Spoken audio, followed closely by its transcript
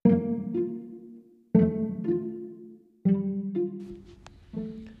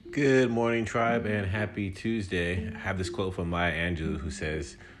Good morning, tribe, and happy Tuesday. I have this quote from Maya Angelou who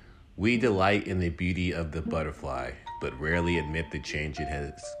says, "We delight in the beauty of the butterfly, but rarely admit the change it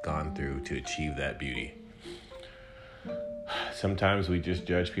has gone through to achieve that beauty." Sometimes we just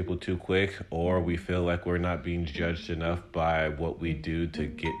judge people too quick, or we feel like we're not being judged enough by what we do to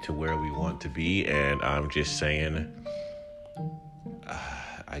get to where we want to be. And I'm just saying,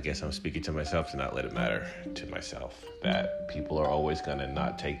 I guess I'm speaking to myself to not let it matter to myself that people are always going to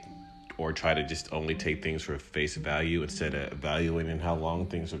not take or try to just only take things for face value instead of evaluating how long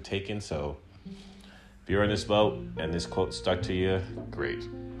things are taken. So if you're in this boat and this quote stuck to you, great.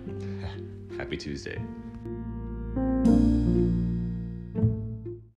 Happy Tuesday.